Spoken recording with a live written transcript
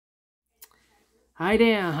Hi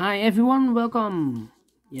there, hi everyone, welcome.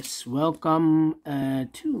 Yes, welcome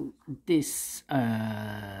to this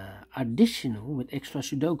additional with extra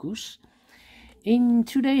Sudokus in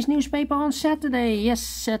today's newspaper on Saturday. Yes,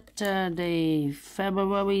 Saturday,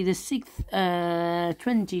 February the 6th,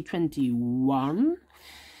 2021.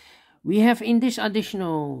 We have in this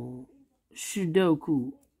additional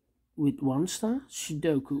Sudoku with 1 star,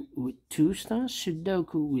 Sudoku with 2 stars,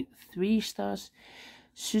 Sudoku with 3 stars,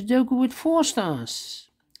 Sudoku with 4 stars.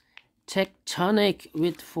 Tectonic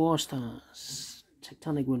with 4 stars,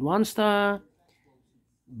 Tectonic with 1 star,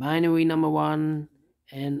 binary number 1,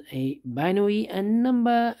 and a binary and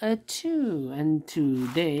number 2. And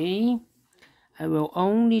today I will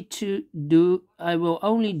only do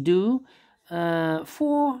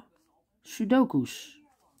 4 Sudokus.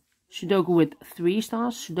 Sudoku with 3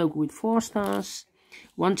 stars, Sudoku with 4 stars,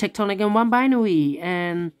 1 tectonic and 1 binary,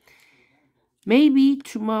 and maybe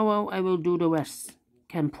tomorrow I will do the rest.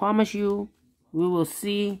 Can promise you, we will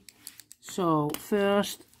see. So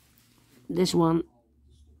first, this one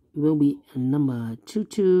will be number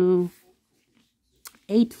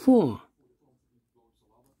 2284.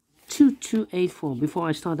 2284. Before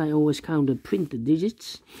I start, I always count the printed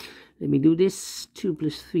digits. Let me do this. 2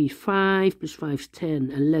 plus 3, 5, plus 5 is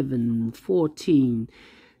 10, 11, 14,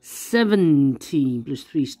 17, plus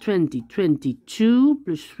 3 is 20, 22,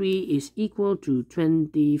 plus 3 is equal to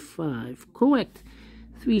 25. Correct.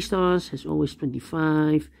 3 stars has always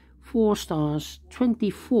 25, 4 stars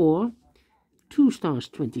 24, 2 stars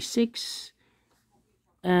 26,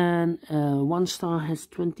 and 1 star has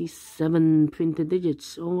 27 printed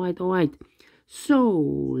digits. Alright. So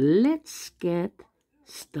let's get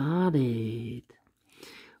started.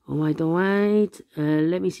 Alright.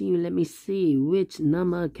 Let me see which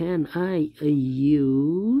number can I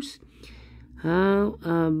use. How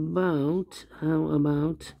about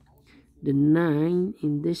the 9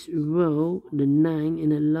 in this row, the 9 in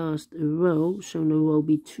the last row, so the row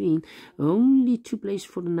between. Only 2 places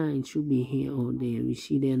for the 9 should be here or there. We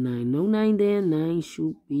see there 9, no 9 there, 9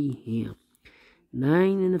 should be here.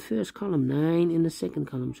 9 in the first column, 9 in the second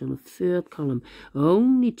column, so the third column.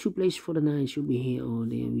 Only 2 places for the 9 should be here or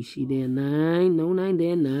there. We see there 9, no 9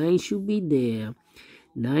 there, 9 should be there.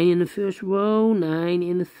 9 in the first row, 9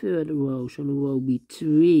 in the third row, so the row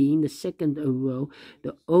between the second row.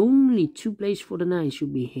 The only 2 places for the 9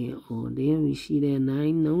 should be here or there. We see there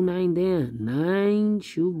 9, no 9 there, 9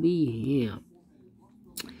 should be here.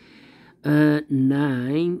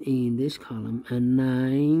 9 in this column and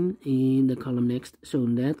 9 in the column next. So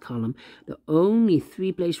in that column, the only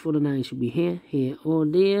 3 places for the 9 should be here, or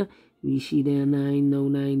there. We see there 9, no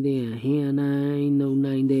 9 there. Here 9, no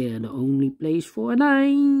 9 there. The only place for a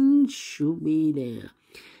 9 should be there.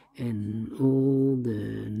 And all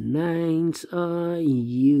the 9s are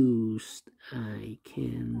used. I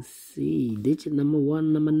can see digit number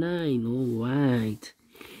 1, number 9. Alright.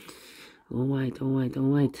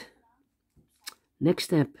 Next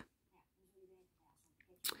step.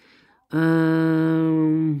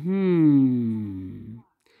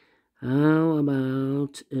 How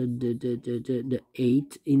about the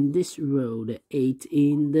 8 in this row, the 8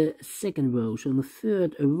 in the second row, so in the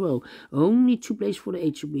third row, only 2 places for the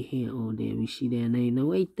 8 should be here or there. We see there,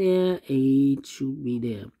 no 8 there, 8 should be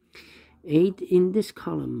there. 8 in this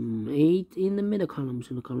column, 8 in the middle column,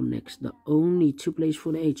 so the column next, the only 2 places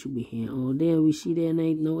for the 8 should be here or there. We see there,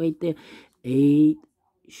 no 8 there, 8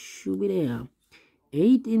 should be there.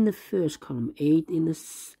 8 in the first column, 8 in the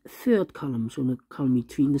third column, so the column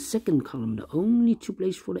between the second column, the only 2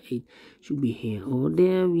 places for the 8 should be here or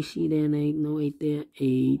there. We see there 8, no 8 there,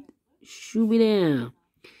 8 should be there.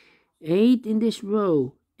 8 in this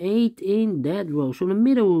row, 8 in that row, so the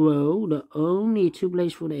middle row, the only 2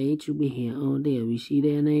 places for the 8 should be here or there. We see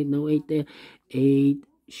there 8, no 8 there, 8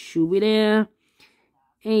 should be there.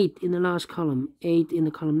 8 in the last column, 8 in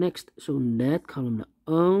the column next, so in that column, the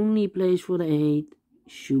only place for the 8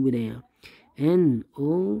 should be there. And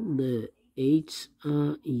all the 8s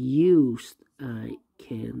are used. I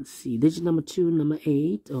can see digit number 2, number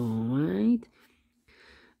 8. Alright.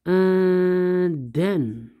 And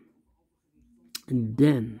then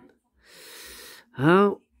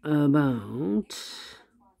how about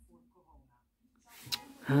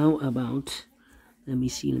let me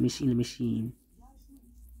see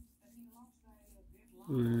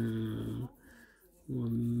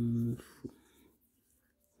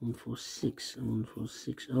 146.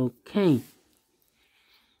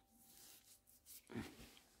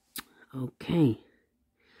 Okay.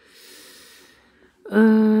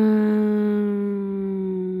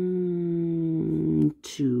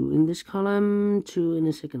 2 in this column, 2 in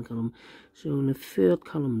the second column. So in the third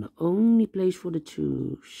column, the only place for the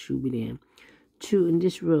 2 should be there. 2 in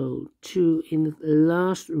this row, 2 in the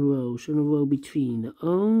last row, so the row between, the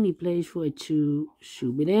only place for a 2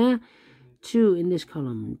 should be there. 2 in this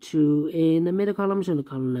column, 2 in the middle column, so the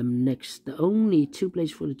column next, the only 2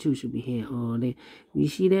 places for the 2 should be here or there. We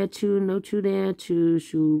see there 2, no 2 there, 2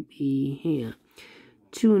 should be here.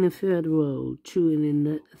 2 in the third row, 2 in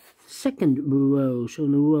the second row, so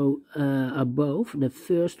the row above the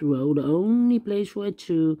first row, the only place for a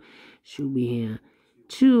 2 should be here.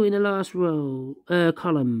 2 in the last row,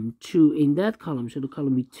 column, 2 in that column, so the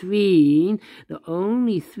column between, the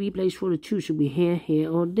only 3 places for the 2 should be here, here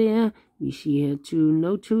or there. We see here 2,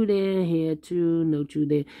 no 2 there, here 2, no 2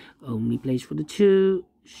 there. Only place for the 2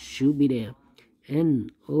 should be there.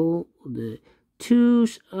 And all the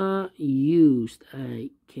 2's are used.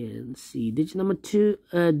 I can see digit number 2,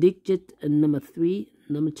 digit number 3,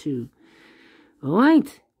 number 2.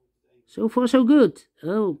 Alright, so far so good.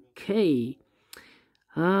 Okay.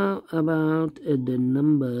 How about the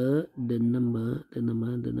number? Yeah.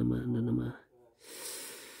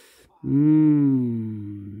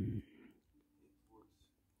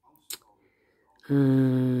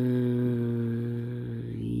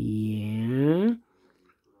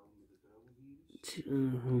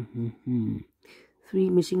 3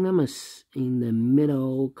 missing numbers in the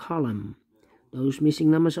middle column. Those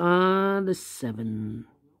missing numbers are the 7,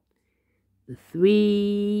 the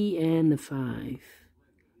 3, and the 5.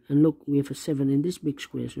 And look, we have a 7 in this big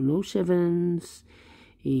square, so no 7s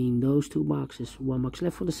in those 2 boxes. 1 box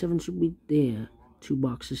left for the 7 should be there. 2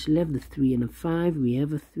 boxes left, the 3 and the 5. We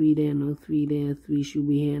have a 3 there, no 3 there. 3 should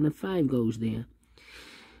be here, and a 5 goes there.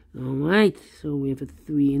 Alright, so we have a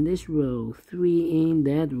 3 in this row, 3 in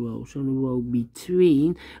that row. So the row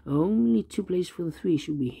between, only 2 places for the 3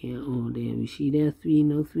 should be here or there. We see there 3,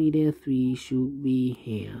 no 3 there, 3 should be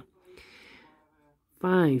here.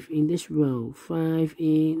 5 in this row, 5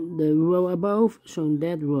 in the row above, so in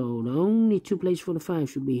that row, the only 2 places for the 5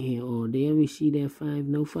 should be here or there. We see there 5,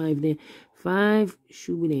 no 5 there, 5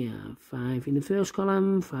 should be there. 5 in the first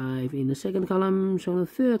column, 5 in the second column, so the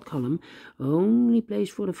third column, only place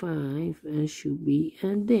for the 5 should be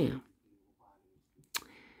there.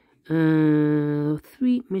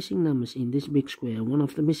 3 missing numbers in this big square. One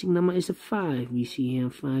of the missing number is a 5. We see here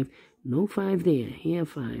 5, no 5 there, here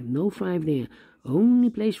 5, no 5 there. Only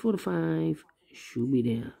place for the 5 should be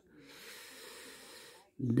there.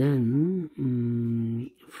 Then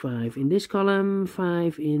 5 in this column,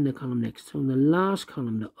 5 in the column next. So in the last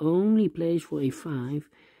column, the only place for a 5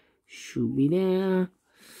 should be there.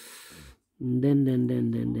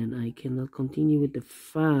 Then I cannot continue with the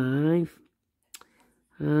 5.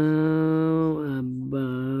 How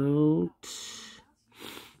about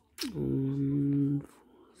 1, 4,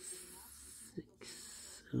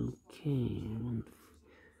 6? Okay, 1,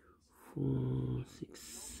 4, 6,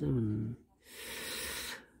 7.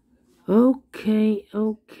 Okay,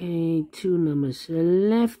 2 numbers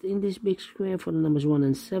left in this big square for the numbers 1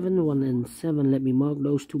 and 7. 1 and 7. Let me mark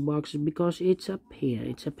those 2 boxes because it's a pair.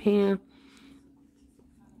 It's a pair.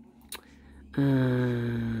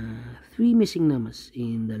 3 missing numbers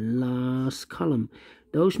in the last column.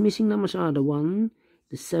 Those missing numbers are the 1,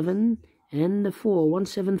 the 7, and the 4. 1,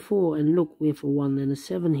 7, 4. And look, we have a 1 and a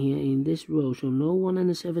 7 here in this row. So no 1 and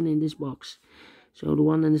a 7 in this box. So the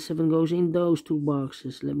 1 and the 7 goes in those 2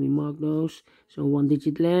 boxes. Let me mark those. So 1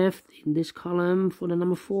 digit left in this column for the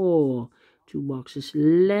number 4. 2 boxes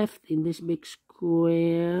left in this big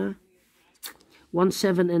square. 1,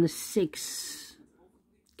 7, and a 6.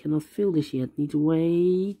 Cannot fill this yet. Need to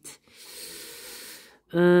wait.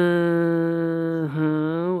 How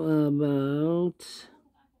about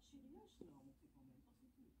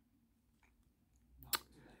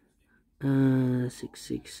 6,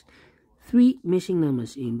 6. 3 missing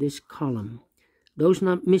numbers in this column. Those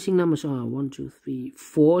missing numbers are 1, 2, 3.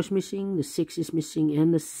 4 is missing, the 6 is missing,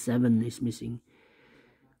 and the 7 is missing.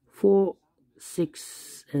 4,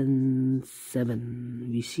 6, and 7.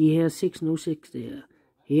 We see here 6, no 6 there.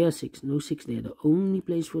 Here 6, no 6 there. The only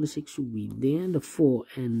place for the 6 should be there. The 4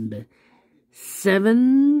 and the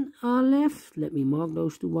 7 are left. Let me mark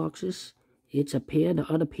those 2 boxes. It's a pair. The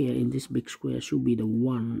other pair in this big square should be the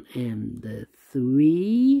 1 and the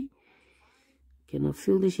 3. Cannot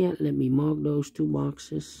fill this yet. Let me mark those 2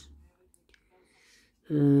 boxes.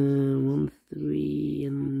 1, 3,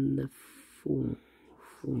 and the 4.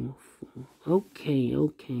 4, 4. Okay.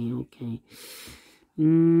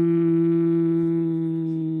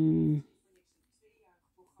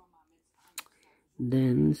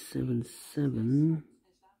 Then 7, 7,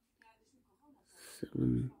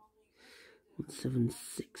 7,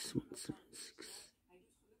 176, 176.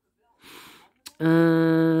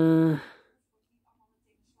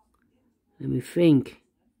 Let me think.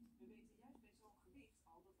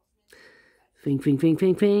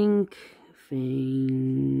 Think.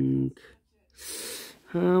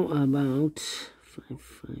 How about 5.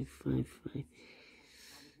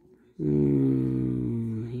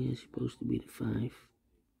 Here's supposed to be the 5.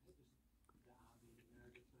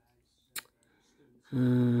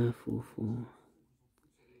 4.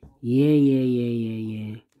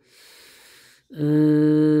 Yeah. The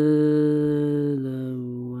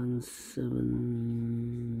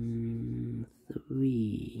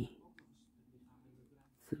 173.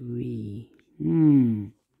 3.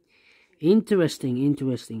 Interesting.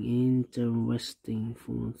 4,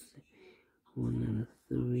 1 and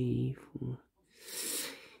 3, 4.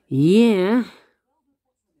 Yeah.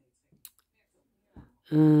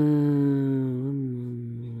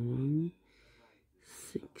 1,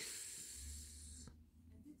 6.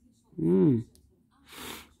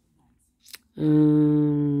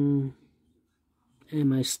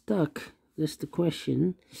 Am I stuck? That's the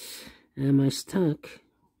question. Am I stuck?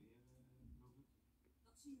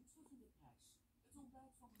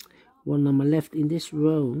 One number left in this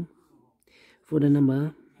row for the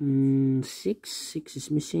number 6. 6 is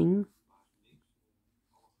missing.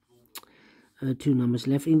 2 numbers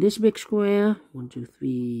left in this big square. 1, 2,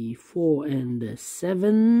 3, 4, and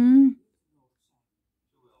 7.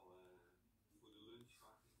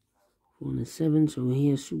 4 and 7. So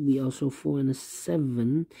here should be also 4 and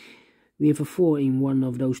 7. We have a 4 in one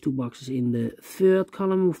of those two boxes in the third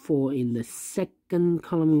column, 4 in the second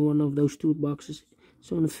column in one of those two boxes.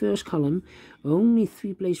 So in the first column, only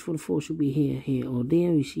 3 places for the 4 should be here, or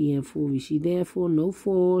there. We see here 4, we see there 4. No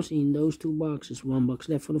 4s in those two boxes. 1 box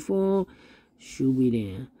left for the 4 should be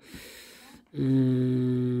there.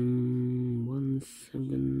 1,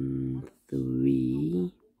 7,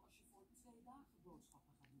 3.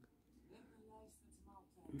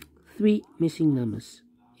 3 missing numbers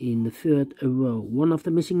in the third row. One of the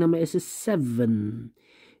missing number is a 7.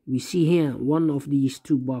 We see here one of these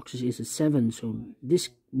two boxes is a 7, so this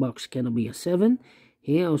box cannot be a 7.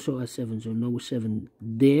 Here also a 7, so no 7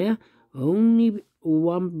 there. Only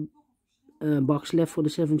one box left for the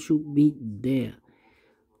 7 should be there.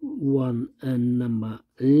 One number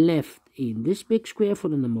left in this big square for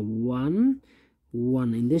the number 1.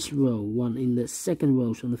 1 in this row, 1 in the second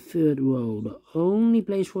row, so in the third row, the only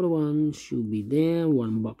place for the 1 should be there.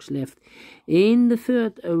 1 box left in the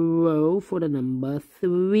third row for the number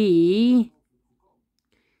 3.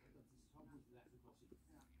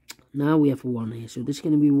 Now we have a 1 here, so this is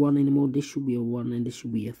going to be 1 anymore. This should be a 1 and this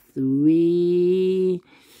should be a 3.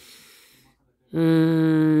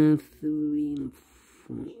 3 and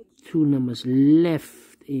 4. 2 numbers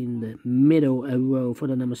left in the middle row for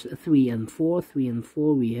the numbers 3 and 4. 3 and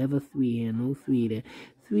 4, we have a 3 here, no 3 there.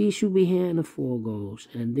 3 should be here and a 4 goes,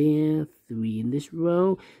 and there 3 in this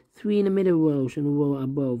row, 3 in the middle row, so in the row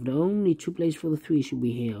above. The only 2 places for the 3 should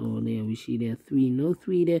be here or there. We see there 3, no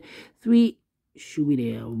 3 there. 3 should be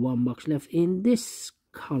there. 1 box left in this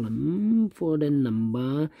column for the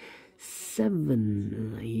number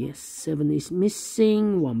 7. Yes, 7 is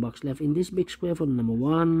missing. 1 box left in this big square for the number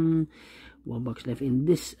 1. 1 box left in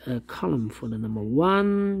this column for the number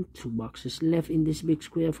 1. 2 boxes left in this big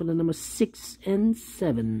square for the number 6 and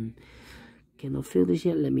 7. Cannot fill this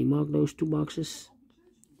yet. Let me mark those 2 boxes.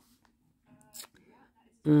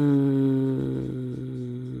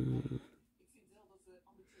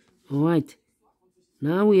 Alright.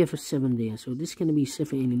 Now we have a 7 there. So this cannot be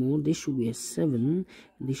 7 anymore. This should be a 7.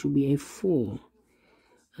 And this should be a 4.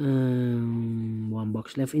 1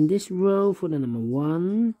 box left in this row for the number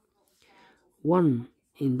 1. 1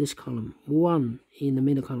 in this column, 1 in the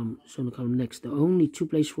middle column, so the column next. The only 2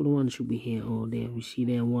 places for the 1 should be here or there. We see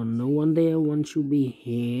there 1, no 1 there. 1 should be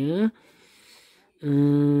here. 4,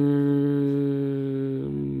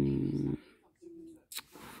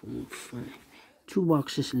 5. 2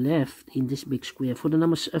 boxes left in this big square for the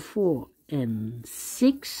numbers 4 and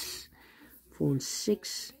 6. 4 and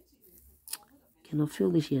 6. Cannot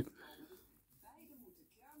fill this yet.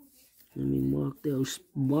 Let me mark those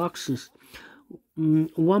boxes.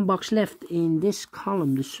 1 box left in this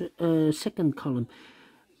column, the second column,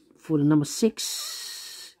 for the number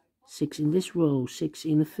 6. 6 in this row, 6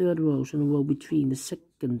 in the third row, so the row between the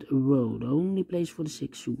second row. The only place for the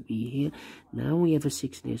 6 should be here. Now we have a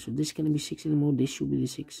 6 there, so this cannot be 6 anymore. This should be the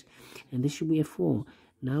 6, and this should be a 4.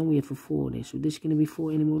 Now we have a 4 there, so this cannot be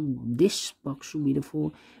 4 anymore. This box should be the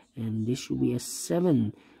 4, and this should be a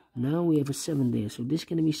 7. Now we have a 7 there, so this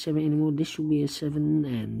can be 7 anymore. This should be a 7,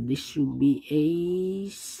 and this should be a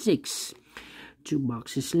 6. 2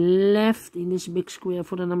 boxes left in this big square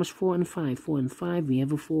for the numbers 4 and 5. 4 and 5, we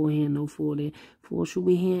have a 4 here, no 4 there. 4 should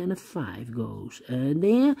be here, and a 5 goes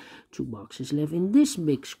there. 2 boxes left in this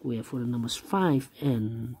big square for the numbers 5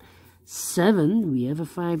 and 7. We have a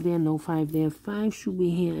 5 there, no 5 there. 5 should be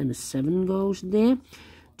here, and a 7 goes there.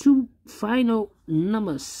 2 final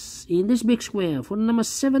numbers in this big square for the numbers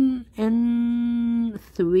 7 and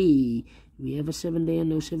 3. We have a 7 there,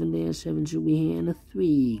 no 7 there. 7 should be here, and a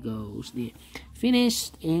 3 goes there.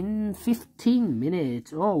 Finished in 15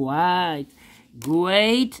 minutes. Alright,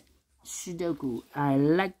 great Sudoku. I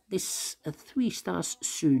like this 3 stars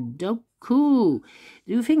Sudoku. Do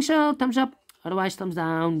you think so? Thumbs up. Otherwise, thumbs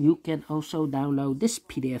down. You can also download this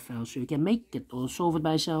PDF file so you can make it or solve it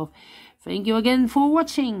by yourself. Thank you again for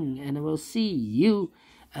watching, and I will see you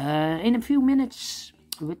in a few minutes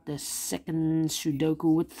with the second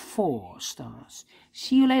Sudoku with 4 stars.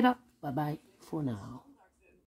 See you later. Bye bye for now.